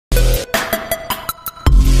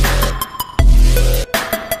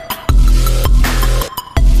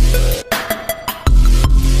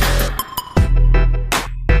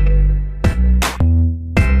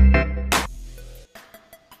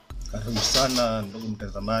tena ndugu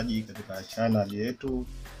mtazamaji katika channel yetu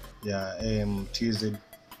ya MTZ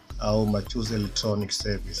au Machuzi Electronic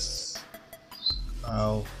Service.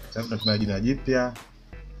 Au sasa tunatumia jina jipya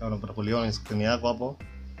kama unapata kuliona screen yako hapo,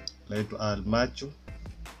 laitwa Almachu,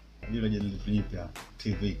 jina jipya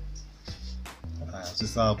TV.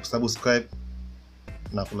 Usisahau kusubscribe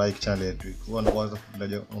na kulike channel yetu. Kwa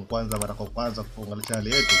kwanza mara kwa kwanza kuangalia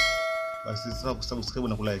channel yetu, basi usisahau kusubscribe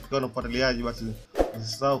na kulike. Kwa unafuatiliaji, basi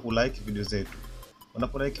usisahau kulike video zetu.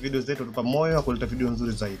 Unapolike video zetu tupa moyo wa kuleta video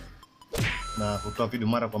nzuri zaidi na kutoa video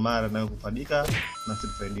mara kwa mara na kufaidika na sisi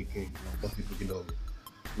tufaidike kwa kitu kidogo.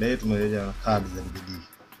 Leo tumeleta na kadi za DVD.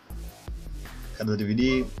 Kadi za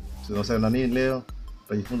DVD tunasema na nini leo?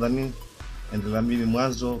 Tutajifunza nini? Endelea mimi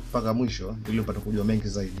mwanzo mpaka mwisho ili upate kujua mengi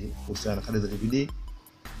zaidi kuhusiana na kadi za DVD.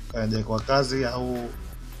 Kaja kwa kazi au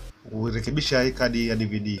kurekebisha hii kadi ya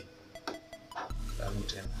DVD. Karibu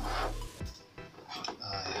tena.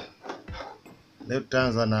 Leo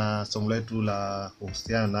tutaanza na somo letu la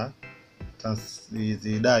kuhusiana na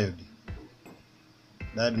diod.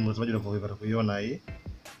 Diod mtazamaji unapopata kuiona hii.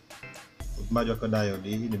 Upimaji wa diod,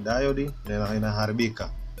 hii ni diod na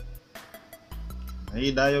inaharibika. Na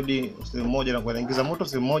hii diod sehemu moja na kuingiza moto,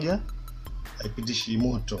 sehemu moja haipitishi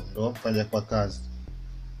moto, ndio fanya kwa kazi.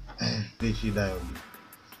 Hii diod.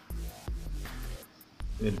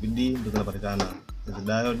 DVD ndio zinapatikana hizo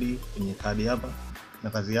diod kwenye kadi hapa, na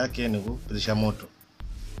kazi yake ni kupitisha moto.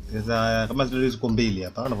 Sasa kama zile ziko mbili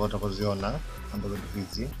hapa unapata kuziona ambazo ni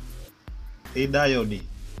hizi. Hii diod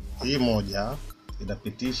hii moja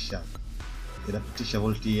inapitisha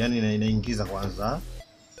volti, yani inaingiza kwanza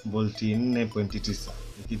volti 4.9.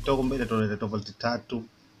 Ikitoka mbele tutoleta volti 3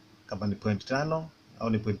 kama ni 0.5 au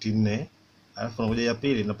ni 0.4. Alafu ngoja ya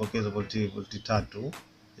pili inapokeza volti 3,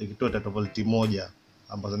 ikitoa volti 1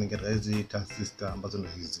 ambazo ni katika hizi transistor ambazo ni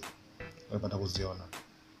hizi. Unapata kuziona.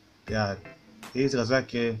 Tayari. Hizi kazi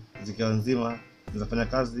zake zikiwa nzima zinafanya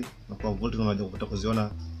kazi na kwa volti unaweza kupata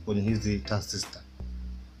kuziona kwenye hizi transistor.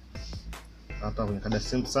 Hata kwenye kadi ya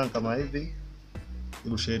Samsung kama hivi,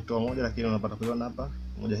 hebu shetoa moja, lakini unapata kuiona hapa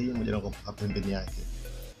moja hii moja na kwa pembeni yake.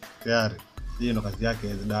 Tayari. Hii ndio kazi yake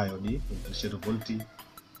ya diod, kupitisha volti,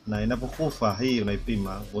 na inapokufa hii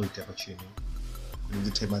unaipima volti hapo chini.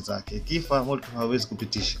 Hizi tema zake. Ikifa volti hawezi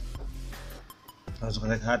kupitisha.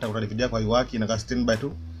 Unaweza hata utalipidia kwa iwaki na standby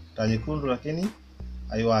tu taa nyekundu, lakini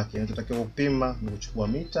haiwaki. Unatakiwa kupima ni kuchukua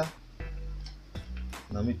mita,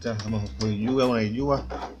 na mita kama hujui au unaijua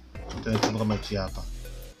utaipima kama hichi hapa.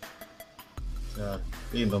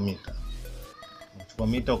 Hii ndio mita. Unachukua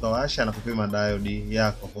mita ukawasha na kupima diod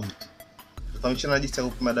yako volti. Tutamshana jinsi ya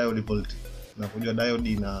kupima diod volti na kujua diod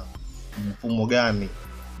ina mfumo gani.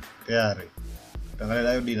 Tayari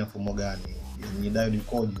tutaangalia diod ina mfumo gani, ni diod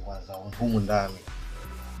ikoje kwanza mfumo ndani.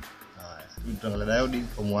 Tutaangalia diod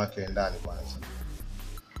mfumo wake ndani kwanza.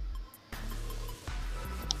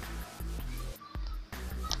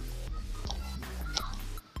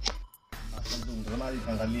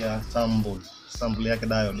 Tunaangalia sample yake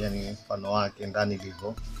diod, yani mfano wake ndani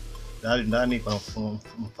ilivyo. Diod ndani kwa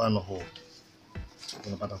mfano huu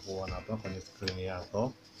unapata kuona hapa kwenye screen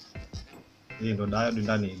yako. Hii ndio diod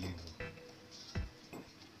ndani ilivyo.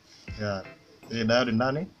 Ya, hii diod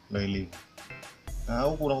ndani ndio ilivyo. Na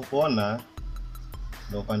huku unapoona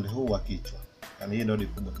ndio upande huu wa kichwa. Yaani hii diod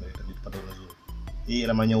kubwa tunahitaji tupate vizuri. Hii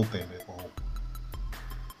alama nyeupe ndio iko huku.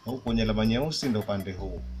 Huku kwenye alama nyeusi ndio upande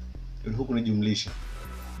huu. Huku ni jumlisha.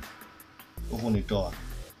 Huku ni toa.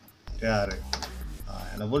 Tayari.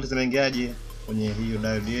 Haya, na volti zinaingiaje kwenye hiyo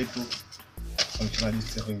diod yetu? Function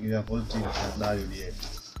jinsi ya kuingia volti na diod yetu.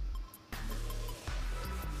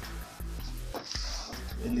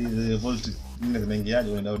 Ili zile volti nne zinaingiaje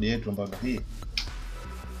kwenye diod yetu ambayo ndio hii.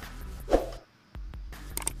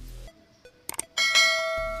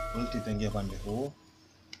 Volti itaingia pande huu.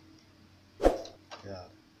 Ya.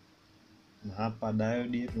 Na hapa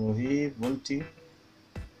diod yetu hii volti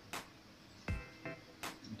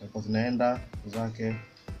itakuwa zinaenda zake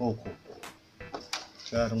huku.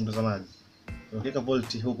 Tayari mtazamaji. Ukiweka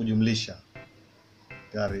volti huku jumlisha.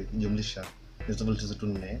 Tayari jumlisha hizo volti zetu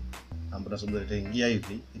 4 ambazo zitaingia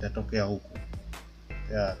hivi, itatokea huku.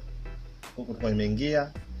 Tayari. Huku kwa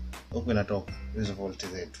imeingia, huku inatoka hizo volti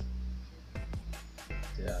zetu.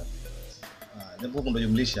 Tayari. Ndipo huko ndio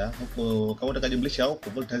jumlisha, huko kama utakajumlisha huko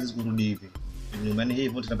volti hizi kurudi hivi. Nyuma hii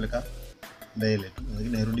volti inapeleka mbele tu,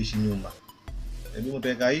 lakini hairudishi nyuma. Hebu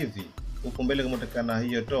utaweka hivi, huko mbele kama utakana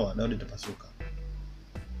hiyo toa, diod itapasuka.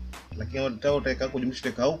 Lakini utaweka huko jumlisha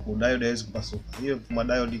utaweka huko, diod haiwezi kupasuka. Hiyo mfumo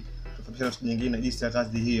diod tofauti na siku nyingine jinsi ya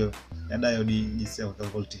kazi hiyo ya diod jinsi ya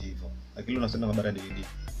kuweka volti hivyo. Lakini unasema habari ya DVD.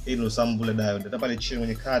 Hii ndio sample diod. Hata pale chini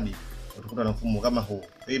kwenye kadi utakuta na mfumo kama huu.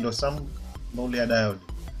 Hii ndio sample mbao ya diode.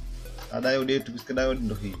 Na diode yetu kisika diode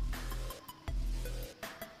ndio hii.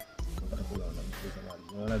 Unapata kula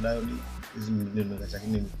na diode hizi ndio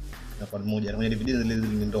lakini na kwa moja. Na kwenye DVD zile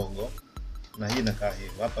ni ndogo. Na hii inakaa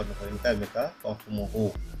hivi. Hapa tunakaa imekaa kwa mfumo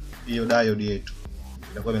huu. Hiyo diode yetu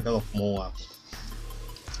inakuwa imekaa kwa mfumo huu hapo.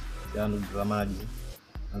 Yaani mtazamaji,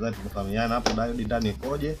 nadhani tumefahamiana hapo diode ndani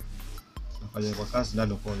ikoje. Nafanya kwa kasi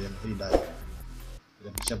ndani ikoje na hii diode.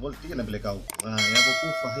 Inapisha volti inapeleka huko. Na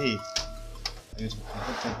inapokufa hii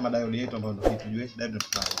kama diode yetu ambayo ndio hii tujue diode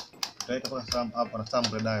tunafanya. Tutaweka mpaka sample hapa na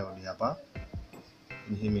sample diode hapa.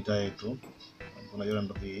 Ni hii mita yetu. Unaiona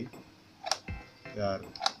ndio hii. Tayari.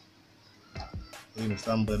 Hii ni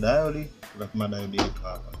sample diode, tunapima diode yetu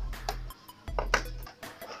hapa.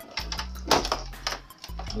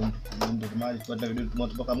 Mtazamaji, fuata video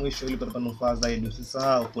tumoto mpaka mwisho ili kupata manufaa zaidi.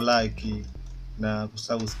 Usisahau kulike na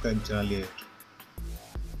kusubscribe channel yetu.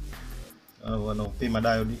 Wanapima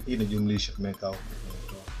diode hii ni jumlisha tumeweka huko.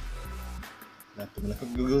 Na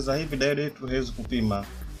tunakigeuza hivi diode yetu haiwezi kupima.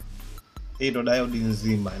 Hii ndio diode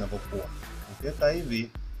nzima inapokuwa. Ukiweka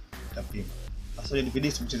hivi itapima. Sasa ile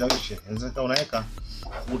DVD simchezawishe. Inaweza unaweka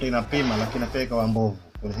ukuta inapima lakini inapeleka wa mbovu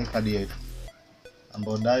kwenye kadi yetu.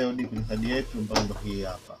 Ambapo diode kwenye kadi yetu ambayo ndio hii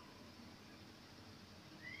hapa.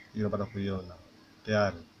 Hiyo unapata kuiona.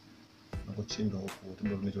 Tayari. Nako chindo huko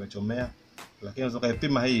ndio tumechomea. Lakini unaweza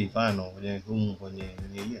kaipima hii mfano kwenye humu kwenye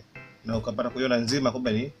ile. Na ukapata kuiona nzima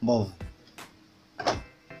kumbe ni mbovu.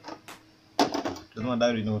 Tunasema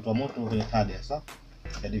diode inatoa moto kwenye kadi sasa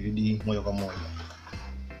ya DVD moja kwa moja.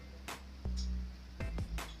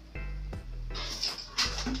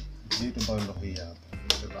 Hii ambayo ndio hii hapa.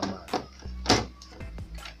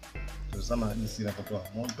 Tazama jinsi inapotoa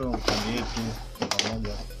moto kadi yetu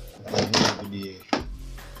pamoja na DVD yetu.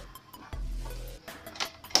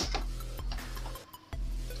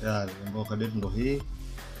 Tayari ambapo kadi yetu ndio hii.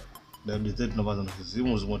 Diode zetu tunaanza na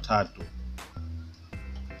zimo tatu.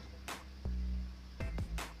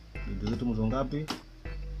 Diode zetu mzo ngapi?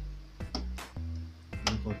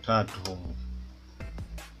 Ziko tatu huko.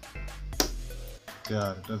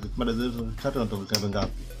 Tayari tutazipima diode zetu tatu na tutavuta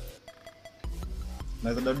ngapi. Na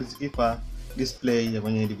hizo diode zikifa display ya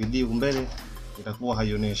kwenye DVD huko mbele itakuwa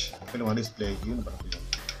haionyeshi. Pale kwa display hiyo unapata kuiona.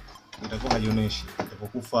 Itakuwa haionyeshi.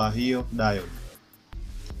 Itapokufa hiyo diode.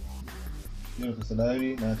 Hiyo kwa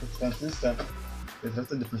diode na transistor.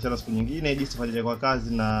 Transistor differential siku nyingine jinsi kufanya kwa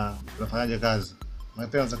kazi na tunafanyaje kazi. Na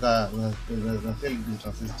pia unataka fail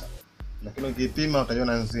transistor. Lakini ukipima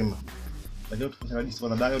utaiona nzima. Lakini tukifanya jinsi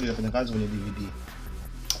kwa diode inafanya kazi kwenye DVD.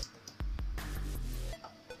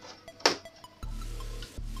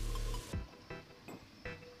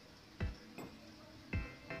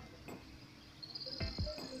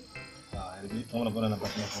 Kama unaona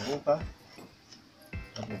napata kufunguka.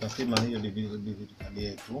 Hapo utapima hiyo DVD kadi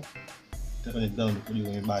yetu. Tena kwenye ground kujua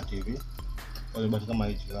kwenye bati hivi. Kwa bati kama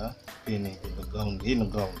hichi la pin hiyo ground, hii ni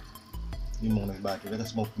ground. Nyuma kuna bati, weka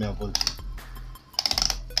sima kupima volti.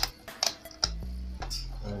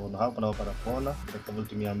 Na hapo unapata kuona kwa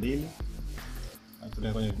volti 200. Hapo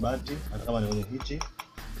kwenye bati, hata kama ni kwenye hichi.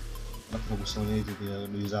 Hapo kusoma hizi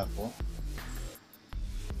video zako.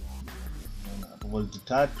 Hapo volti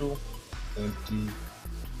 3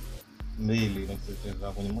 2 na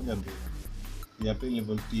kucheza kwenye moja mbili. Ya pili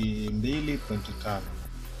volti 2.5.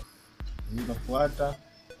 Hii inafuata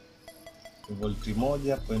volti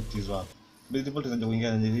 1 pointi zao. Hizi volti zinaje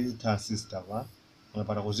kuingia kwenye hizi transistor hapa.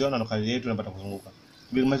 Unapata kuziona na kadi yetu inapata kuzunguka.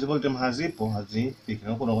 Bila hizo volti hazipo hazifiki.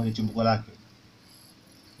 Na huko na kwenye chimbuko lake.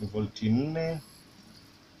 Ni volti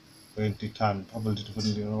 4.5 volti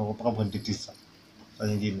mpaka pointi 9. Sasa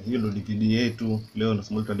nyingine hiyo ndio DVD yetu leo na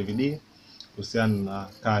somo la DVD kuhusiana na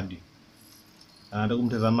kadi. Ndugu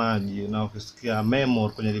mtazamaji, na ukisikia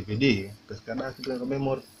memory kwenye DVD, ukisikia daki kwenye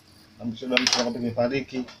memory, ambacho mtu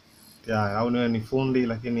anapofariki ya au ni fundi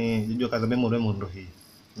lakini jijua kazi memory ndio hii.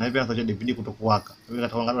 Na hivi hata DVD kutokuwaka. Hivi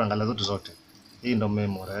hata angalia zote. Hii ndio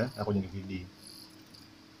memory ya kwenye DVD.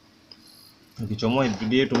 Ukichomoa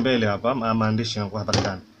DVD yetu mbele hapa maandishi yanakuwa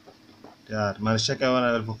hapatikani. Tayari maandishi yake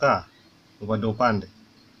yanapokaa upande.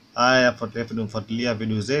 Haya fuatilia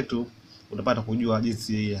video zetu utapata kujua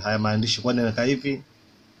jinsi haya maandishi kwa nini yanakaa hivi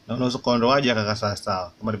na unaweza kuondoaje akakaa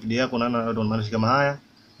sawa. Kama video yako unaona maandishi kama haya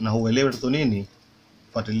na huelewi tu nini,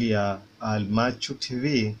 fuatilia Almachu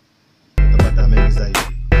TV utapata mengi zaidi.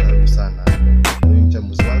 Karibu sana. Mimi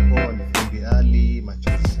mchambuzi